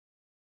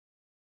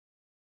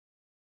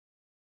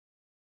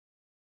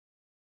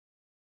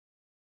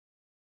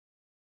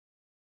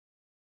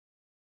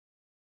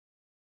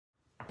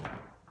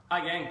Hi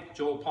gang,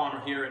 Joel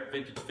Palmer here at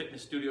Vintage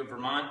Fitness Studio,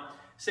 Vermont.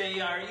 Say,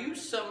 are you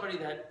somebody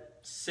that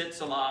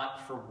sits a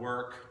lot for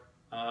work?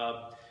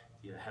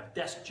 Do you have a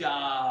desk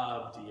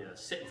job? Do you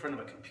sit in front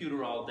of a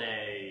computer all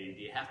day?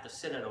 Do you have to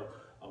sit at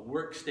a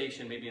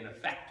workstation, maybe in a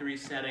factory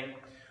setting?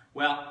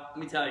 Well, let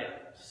me tell you,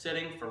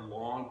 sitting for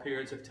long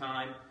periods of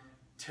time,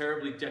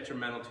 terribly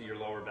detrimental to your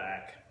lower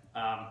back.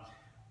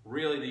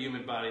 Really, the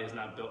human body is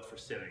not built for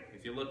sitting.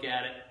 If you look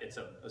at it, it's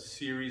a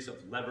series of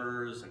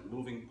levers and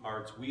moving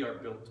parts. We are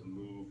built to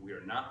move. We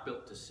are not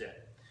built to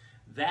sit.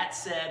 That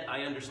said,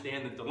 I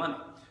understand the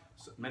dilemma.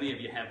 So many of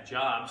you have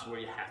jobs where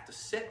you have to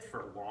sit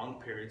for long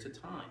periods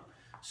of time.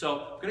 So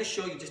I'm going to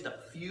show you just a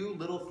few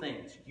little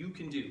things you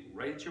can do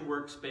right at your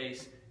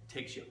workspace. It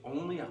takes you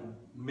only a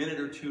minute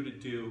or two to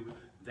do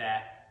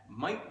that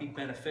might be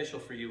beneficial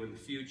for you in the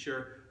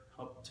future,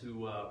 help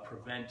to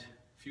prevent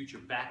future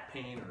back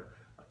pain or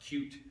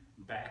acute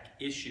back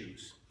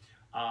issues.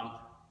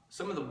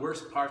 Some of the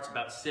worst parts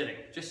about sitting,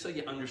 just so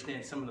you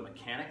understand some of the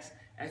mechanics,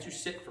 as you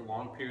sit for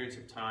long periods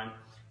of time,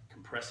 it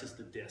compresses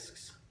the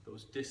discs.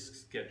 Those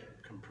discs get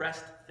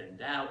compressed,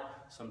 thinned out.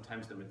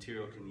 Sometimes the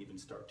material can even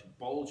start to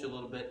bulge a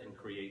little bit and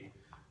create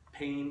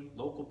pain,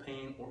 local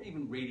pain, or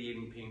even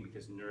radiating pain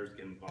because nerves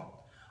get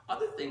involved.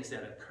 Other things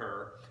that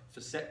occur,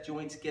 facet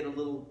joints get a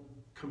little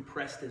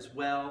compressed as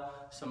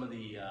well. Some of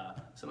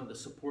the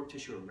support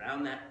tissue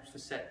around that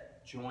facet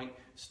joint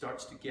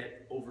starts to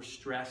get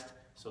overstressed,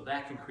 so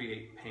that can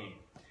create pain.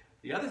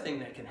 The other thing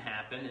that can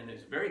happen, and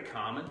is very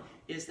common,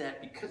 is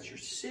that because you're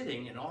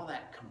sitting and all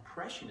that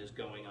compression is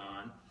going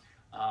on,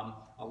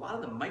 a lot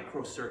of the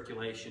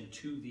microcirculation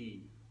to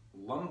the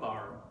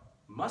lumbar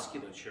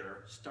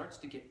musculature starts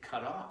to get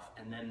cut off,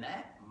 and then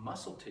that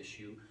muscle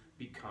tissue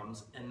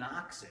becomes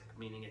anoxic,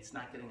 meaning it's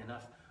not getting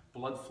enough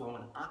blood flow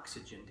and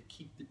oxygen to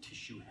keep the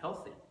tissue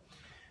healthy.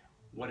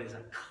 What is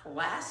a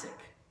classic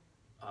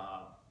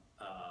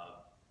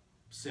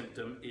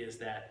symptom is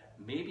that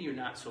maybe you're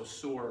not so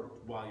sore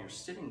while you're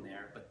sitting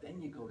there, but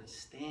then you go to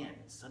stand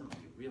and suddenly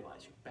you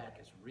realize your back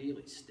is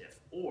really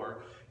stiff,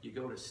 or you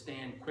go to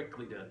stand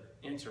quickly to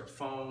answer a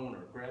phone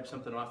or grab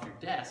something off your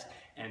desk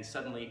and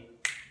suddenly,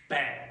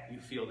 bang, you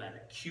feel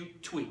that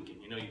acute tweak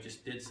and you know you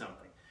just did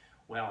something.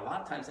 Well, a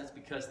lot of times that's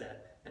because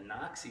that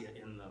anoxia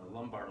in the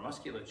lumbar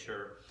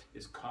musculature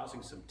is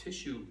causing some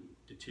tissue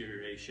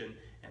deterioration,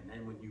 and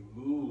then when you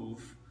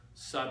move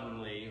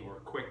suddenly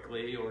or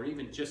quickly or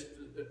even just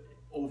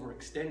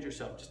overextend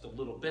yourself just a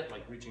little bit,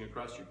 like reaching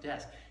across your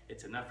desk,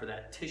 it's enough for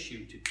that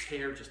tissue to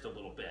tear just a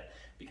little bit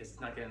because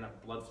it's not getting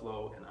enough blood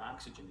flow and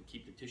oxygen to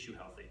keep the tissue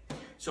healthy.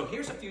 So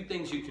here's a few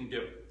things you can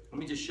do. Let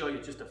me just show you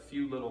just a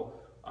few little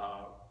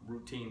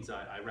routines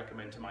I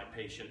recommend to my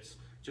patients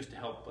just to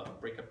help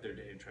break up their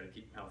day and try to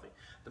keep them healthy.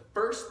 The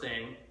first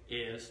thing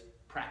is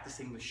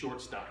practicing the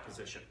shortstop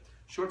position.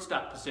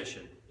 Shortstop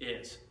position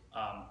is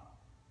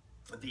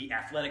the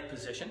athletic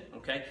position,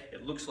 okay?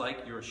 It looks like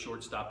you're a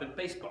shortstop in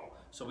baseball.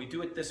 So we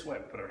do it this way.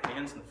 We put our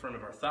hands in the front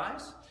of our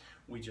thighs.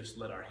 We just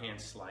let our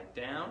hands slide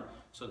down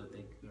so that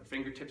their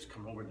fingertips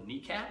come over the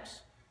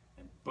kneecaps,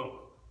 and boom,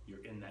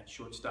 you're in that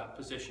shortstop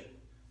position.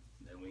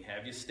 Then we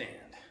have you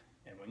stand.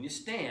 And when you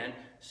stand,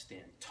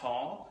 stand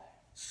tall,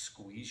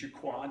 squeeze your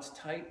quads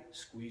tight,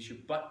 squeeze your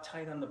butt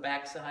tight on the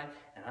backside,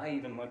 and I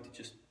even like to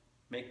just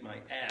make my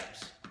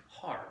abs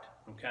hard,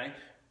 okay?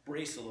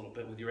 Brace a little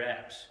bit with your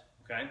abs.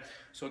 Okay?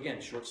 So again,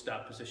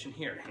 shortstop position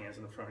here, hands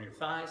in the front of your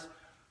thighs,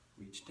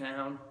 reach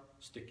down,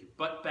 stick your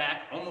butt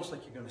back, almost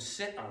like you're going to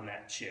sit on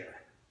that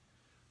chair,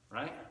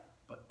 right?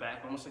 Butt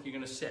back, almost like you're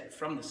going to sit.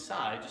 From the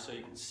side, just so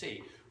you can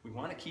see, we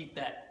want to keep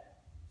that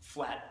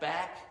flat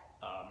back,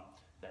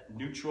 that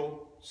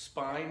neutral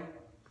spine.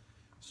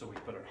 So we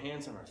put our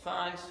hands on our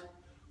thighs,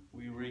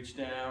 we reach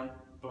down,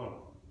 boom,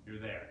 you're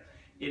there.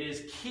 It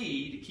is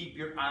key to keep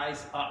your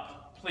eyes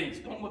up. Please,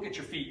 don't look at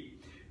your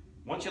feet.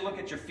 Once you look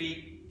at your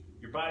feet,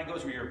 your body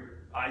goes where your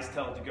eyes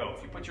tell it to go.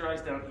 If you put your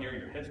eyes down here,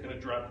 your head's going to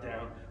drop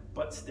down,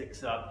 butt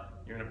sticks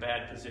up, you're in a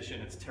bad position,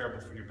 it's terrible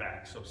for your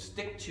back. So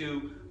stick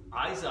to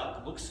eyes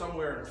up, look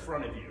somewhere in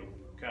front of you,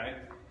 okay?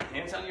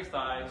 Hands on your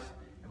thighs,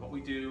 and what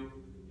we do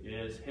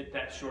is hit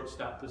that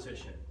shortstop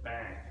position.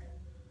 Bang,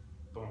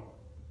 boom.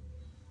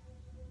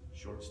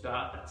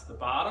 Shortstop, that's the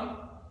bottom.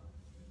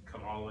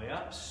 Come all the way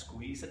up,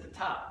 squeeze at the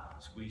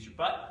top. Squeeze your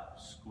butt,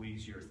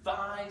 squeeze your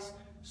thighs,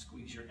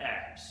 squeeze your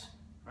abs,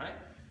 right?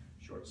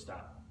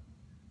 Shortstop.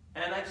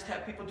 And I just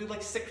have people do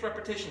like 6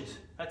 repetitions.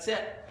 That's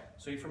it.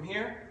 So you're from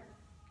here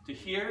to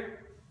here.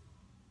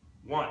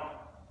 1,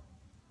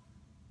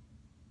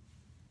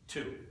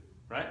 2,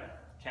 right?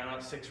 Count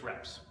out 6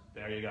 reps.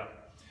 There you go.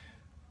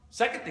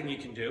 Second thing you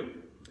can do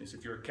is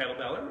if you're a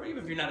kettlebeller, or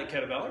even if you're not a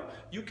kettlebeller,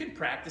 you can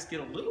practice, get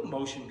a little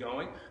motion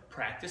going,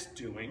 practice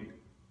doing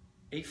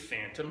a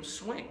phantom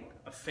swing.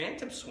 A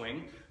phantom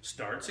swing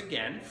starts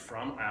again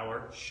from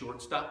our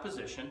shortstop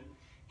position.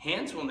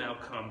 Hands will now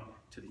come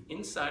to the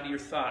inside of your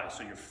thigh,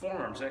 so your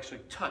forearms actually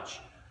touch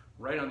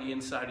right on the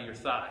inside of your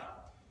thigh.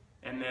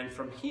 And then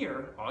from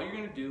here, all you're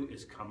going to do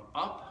is come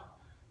up,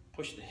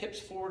 push the hips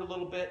forward a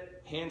little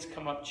bit, hands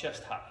come up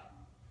chest high,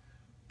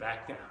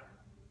 back down,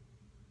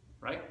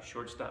 right?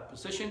 Shortstop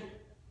position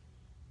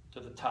to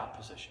the top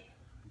position.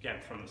 Again,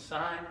 from the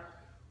side,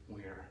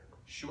 we're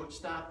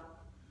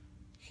shortstop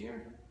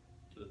here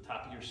to the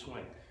top of your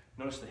swing.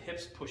 Notice the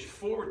hips push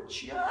forward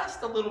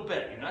just a little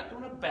bit. You're not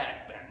doing a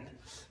back bend,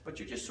 but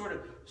you're just sort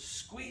of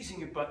squeezing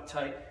your butt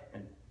tight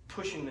and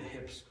pushing the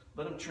hips.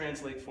 Let them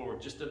translate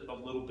forward just a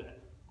little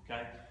bit,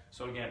 okay?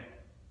 So again,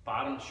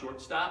 bottom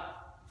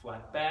shortstop,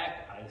 flat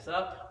back, eyes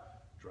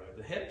up, drive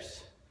the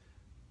hips,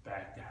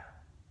 back down.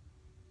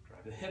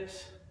 Drive the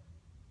hips,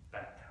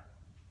 back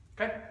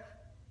down, okay?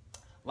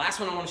 Last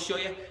one I want to show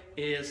you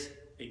is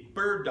a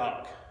bird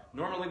dog.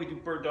 Normally we do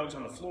bird dogs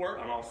on the floor,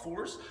 on all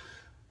fours,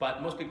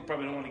 but most people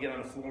probably don't want to get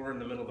on the floor in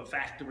the middle of a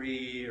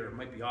factory, or it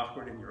might be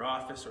awkward in your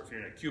office, or if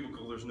you're in a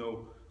cubicle, there's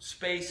no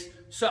space.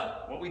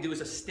 So what we do is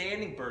a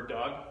standing bird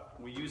dog.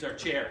 We use our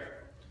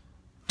chair.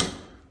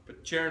 Put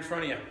the chair in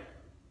front of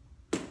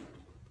you.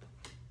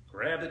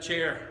 Grab the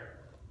chair,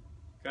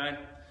 okay?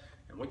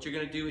 And what you're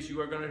going to do is you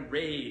are going to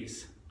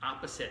raise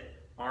opposite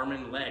arm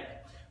and leg.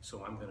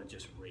 So I'm going to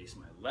just raise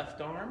my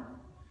left arm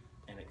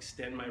and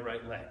extend my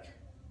right leg.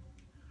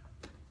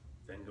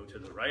 Then go to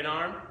the right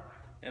arm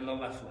and the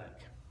left leg.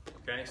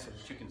 Okay, so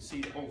that you can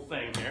see the whole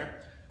thing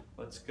here.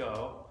 Let's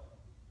go.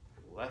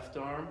 Left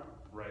arm,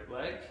 right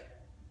leg.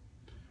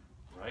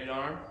 Right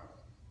arm,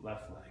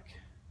 left leg.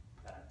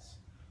 That's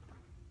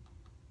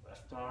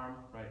left arm,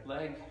 right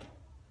leg.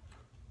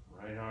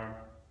 Right arm,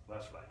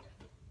 left leg.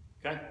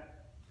 Okay?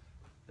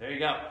 There you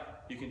go.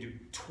 You can do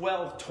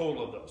 12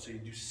 total of those. So you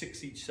do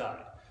 6 each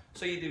side.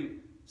 So you do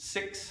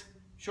 6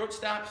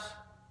 shortstops,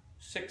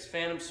 6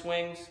 phantom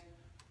swings,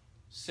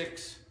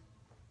 6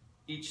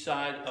 each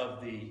side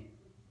of the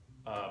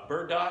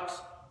bird dogs.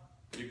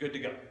 You're good to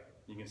go.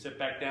 You can sit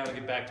back down and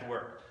get back to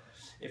work.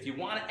 If you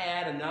want to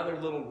add another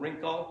little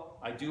wrinkle,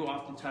 I do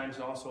oftentimes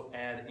also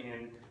add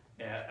in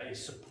a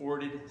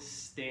supported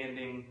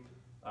standing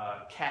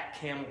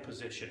cat-camel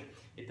position.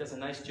 It does a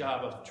nice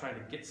job of trying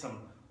to get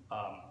some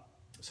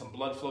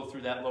blood flow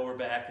through that lower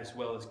back, as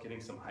well as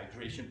getting some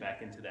hydration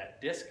back into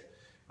that disc.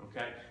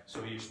 Okay,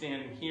 so you're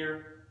standing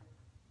here,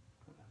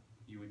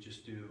 you would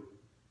just do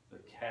the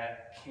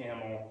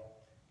cat-camel,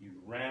 you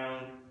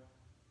round,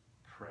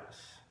 press,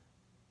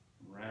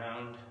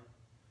 round,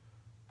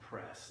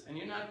 press. And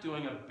you're not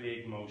doing a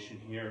big motion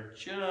here,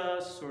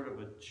 just sort of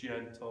a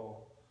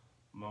gentle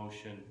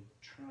motion,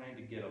 trying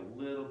to get a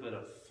little bit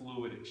of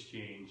fluid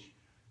exchange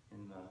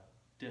in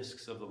the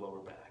discs of the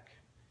lower back.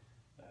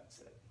 That's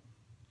it.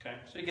 Okay,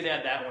 so you could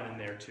add that one in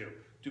there too.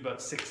 Do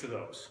about 6 of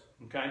those.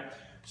 Okay,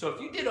 so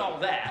if you did all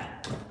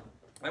that,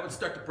 that would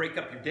start to break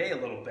up your day a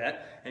little bit,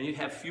 and you'd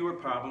have fewer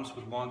problems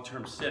with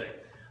long-term sitting.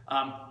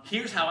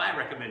 Here's how I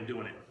recommend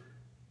doing it.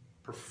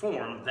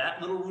 Perform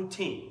that little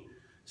routine,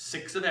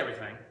 6 of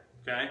everything,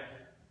 okay?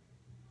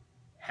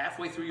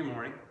 Halfway through your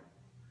morning,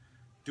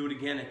 do it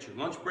again at your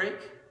lunch break,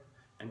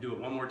 and do it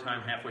one more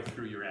time halfway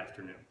through your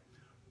afternoon.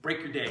 Break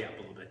your day up a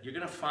little bit. You're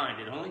gonna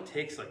find it only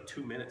takes like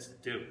 2 minutes to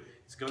do.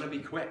 It's gonna be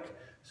quick.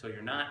 So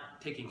you're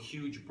not taking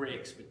huge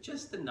breaks, but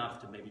just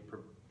enough to maybe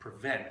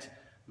prevent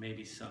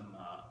maybe some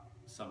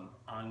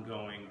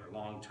ongoing or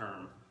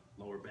long-term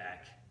lower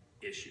back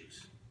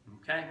issues,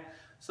 okay?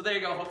 So there you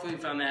go. Hopefully you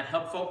found that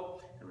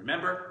helpful. And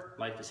remember,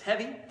 life is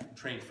heavy.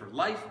 Train for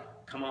life.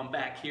 Come on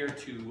back here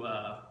to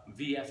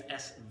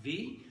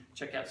Vfsv.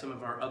 Check out some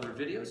of our other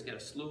videos. Get a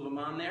slew of them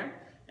on there.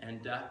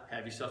 And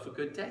have yourself a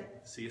good day.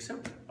 See you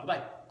soon.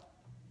 Bye-bye.